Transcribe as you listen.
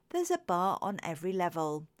There's a bar on every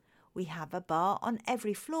level. We have a bar on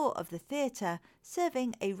every floor of the theatre,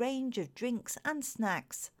 serving a range of drinks and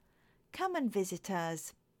snacks. Come and visit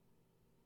us.